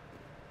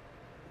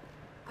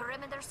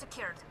 Perimeter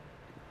secured.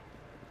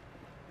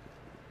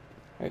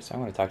 Alright, so I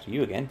want to talk to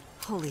you again.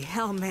 Holy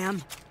hell,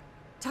 ma'am.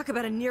 Talk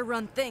about a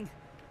near-run thing.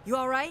 You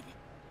alright?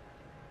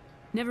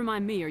 Never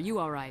mind me, are you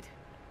alright?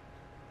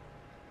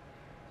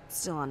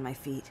 Still on my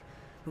feet.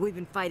 We've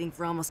been fighting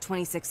for almost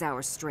 26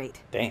 hours straight.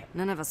 Damn.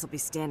 None of us will be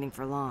standing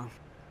for long.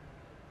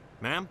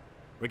 Ma'am,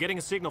 we're getting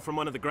a signal from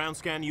one of the ground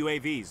scan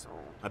UAVs.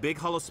 A big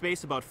hollow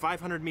space about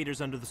 500 meters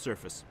under the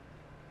surface.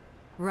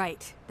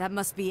 Right. That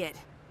must be it.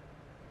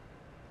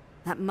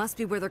 That must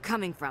be where they're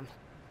coming from.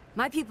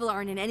 My people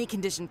aren't in any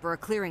condition for a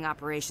clearing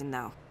operation,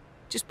 though.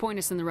 Just point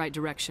us in the right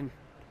direction.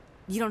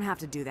 You don't have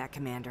to do that,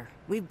 Commander.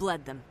 We've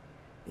bled them.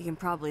 We can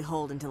probably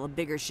hold until a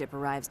bigger ship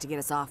arrives to get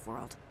us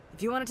off-world.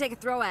 If you want to take a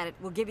throw at it,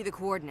 we'll give you the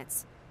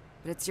coordinates.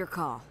 But it's your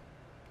call.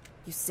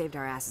 You saved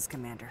our asses,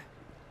 Commander.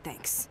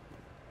 Thanks.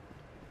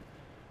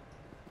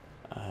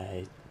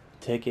 I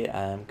take it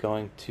I'm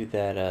going to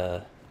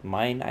that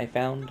mine I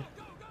found.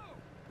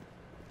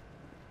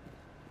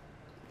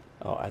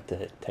 Oh, I have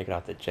to take it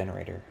off the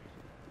generator.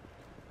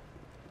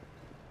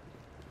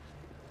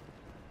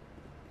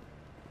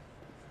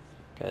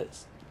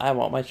 Because I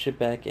want my ship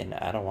back and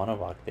I don't want to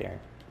walk there.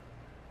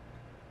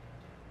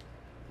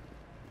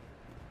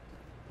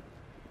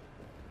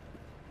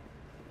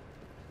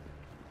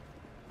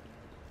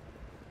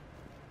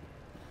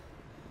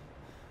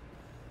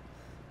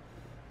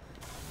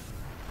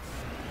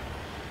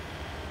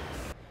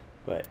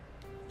 But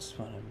just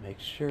want to make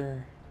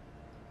sure.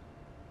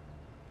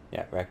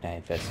 Yeah, Rachni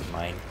infested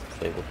mine.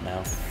 It's labeled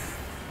now.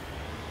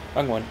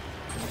 Wrong one.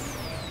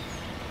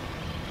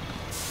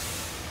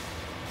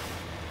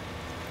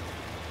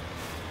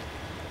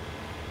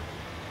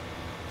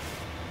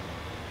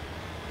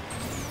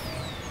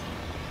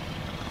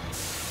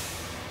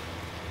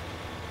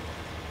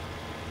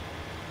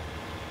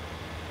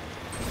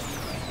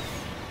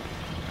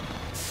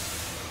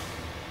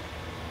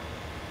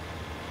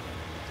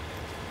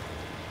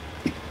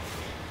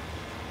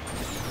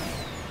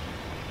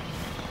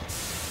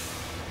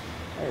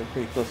 We're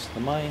pretty close to the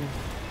mine.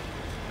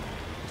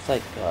 It's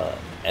like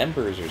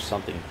embers or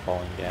something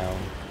falling down.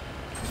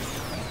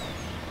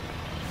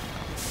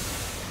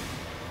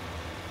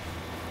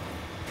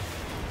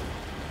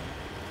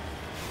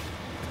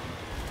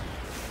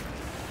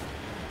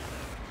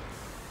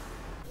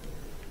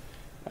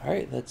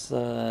 Alright, let's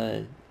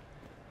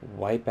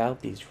wipe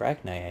out these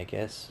Rachni, I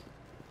guess.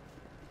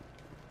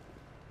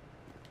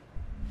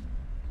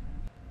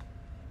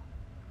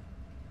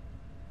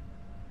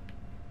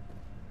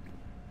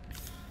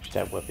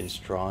 Have weapons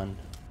drawn.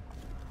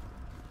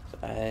 So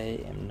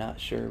I am not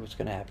sure what's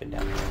going to happen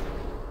down there.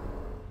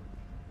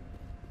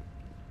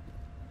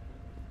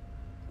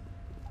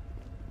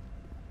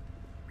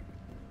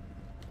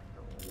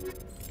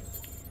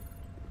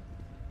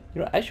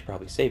 You know, I should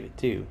probably save it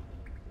too.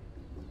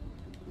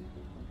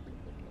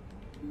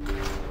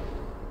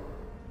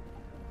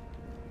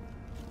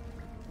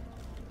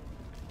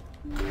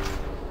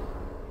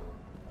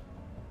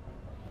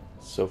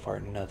 So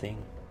far,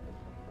 nothing.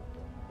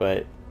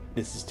 But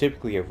this is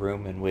typically a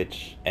room in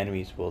which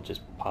enemies will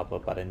just pop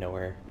up out of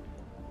nowhere.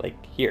 Like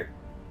here.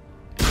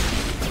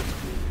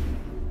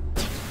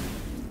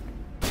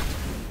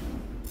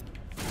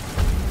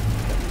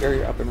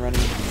 Barrier up and running.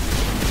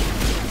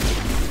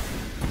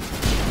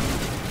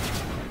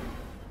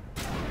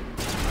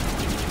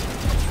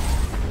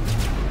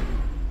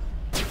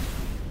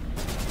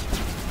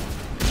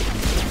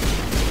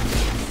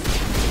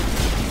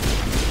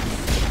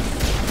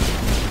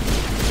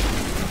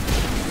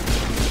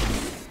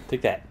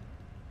 Take that.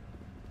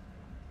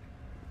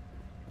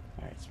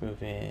 Alright, let's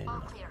move in. All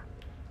clear.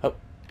 Oh.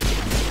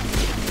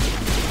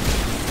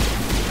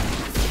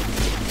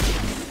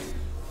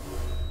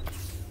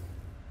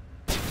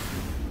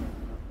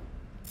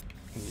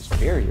 Use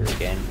barrier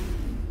again.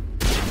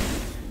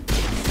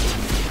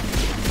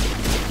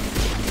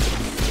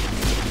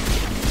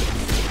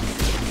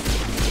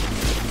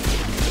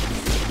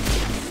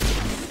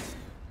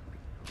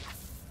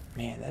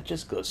 Man, that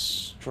just goes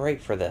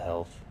straight for the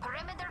health.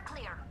 Perimeter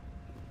clear.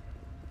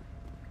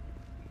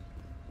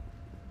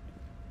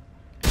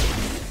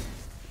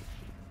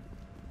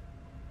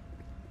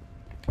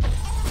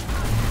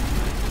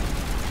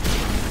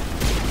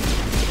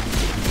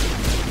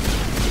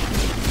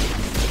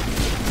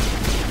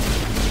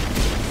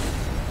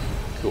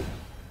 Cool.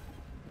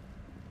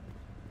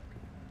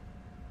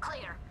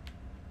 Clear.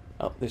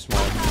 Oh, there's more.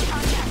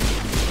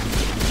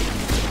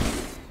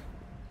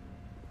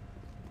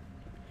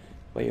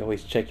 But you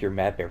always check your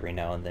map every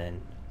now and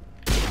then.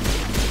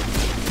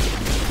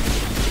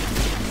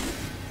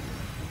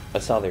 I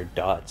saw their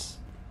dots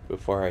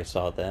before I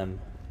saw them.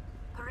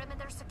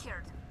 Perimeter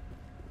secured.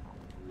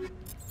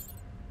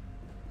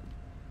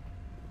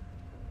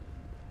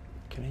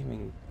 Can I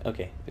even...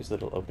 Okay, there's a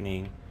little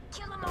opening.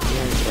 Kill them all.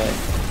 There's that.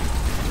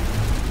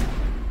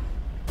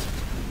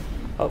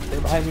 Oh,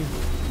 they're behind me.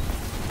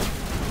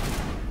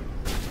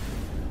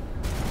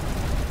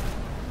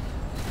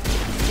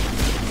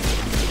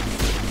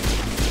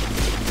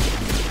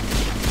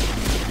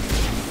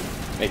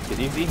 Makes it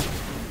easy.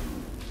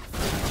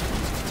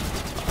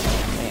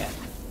 Oh man.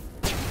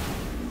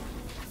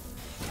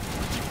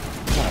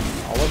 Come on,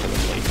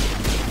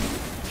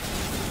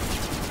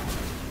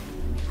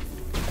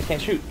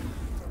 can't shoot.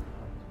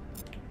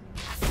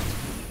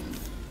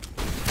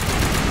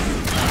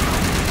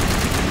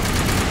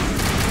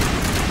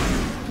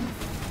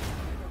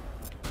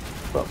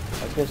 Well,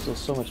 my pistol's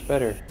so much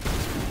better.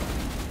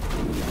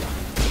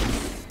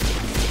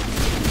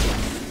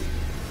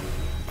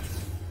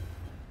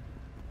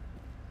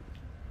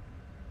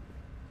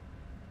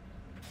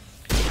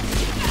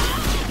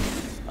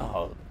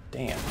 Oh,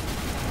 damn.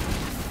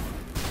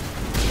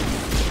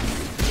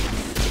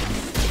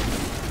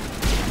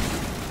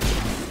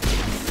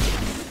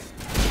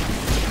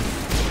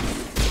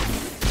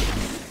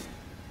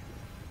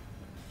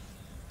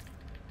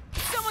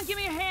 Someone give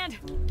me a hand!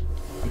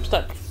 I'm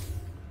stuck.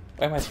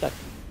 Why am I stuck?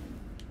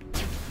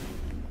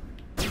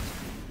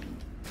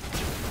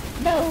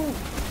 No!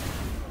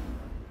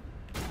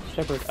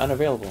 Shepard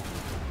unavailable.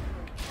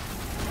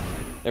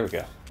 There we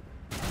go.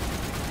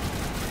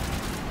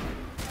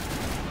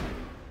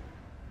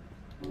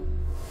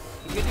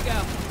 Good to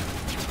go.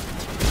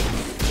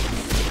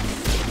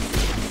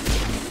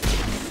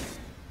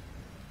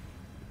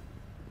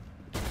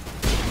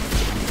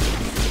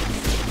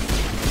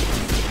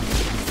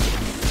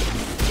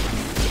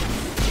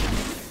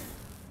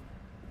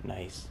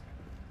 Nice.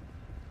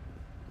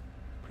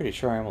 Pretty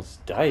sure I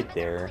almost died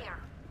there.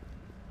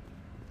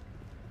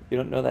 You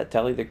don't know that,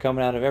 Tally? They're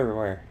coming out of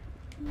everywhere.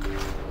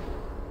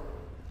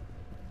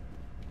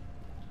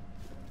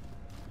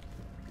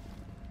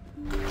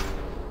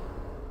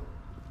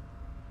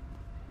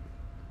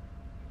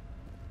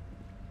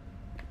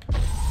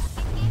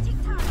 Engaging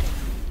target.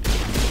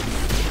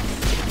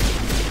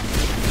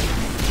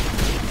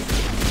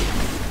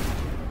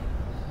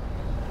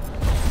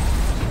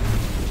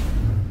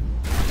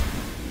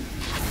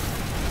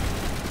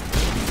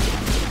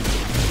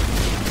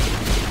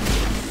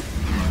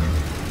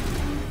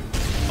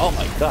 Oh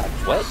my god,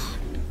 what?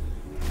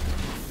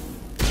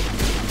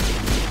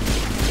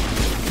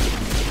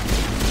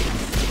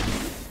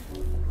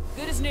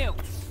 Good as new.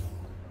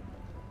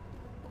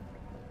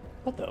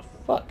 What the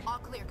fuck? All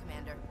clear,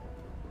 Commander.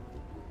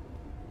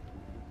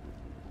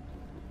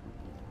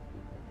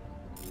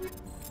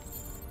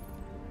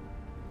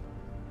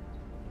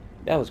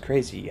 That was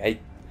crazy. I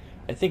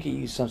think it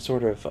used some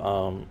sort of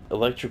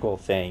electrical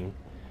thing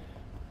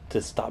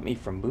to stop me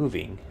from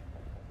moving.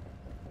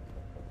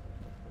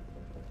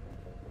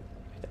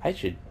 I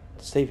should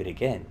save it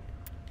again.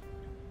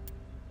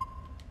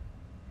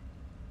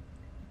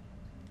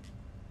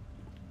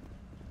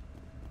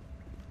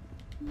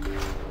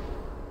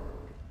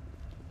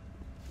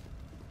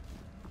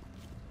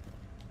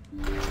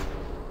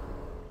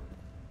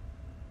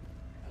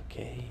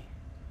 Okay.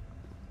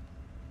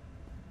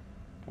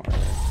 More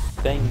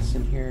things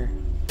in here.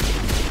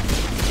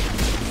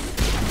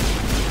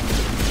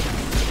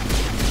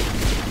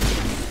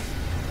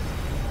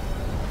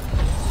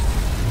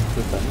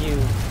 Click on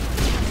you.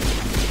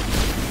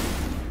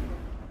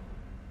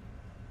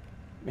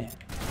 Man.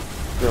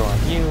 Throw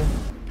on you.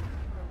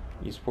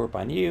 Use warp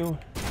on you.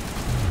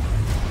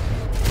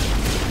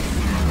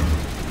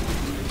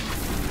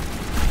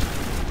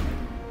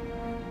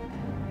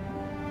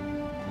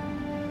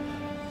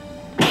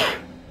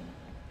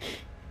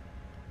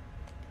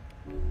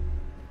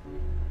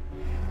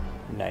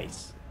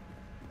 Nice.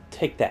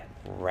 Take that,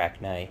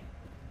 Rachni.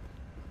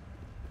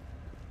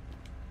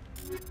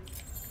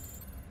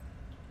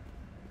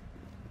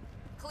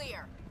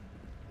 Clear.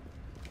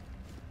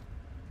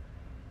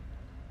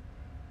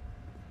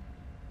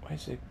 Why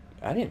is it?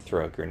 I didn't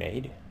throw a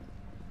grenade.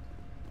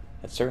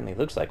 That certainly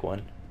looks like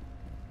one.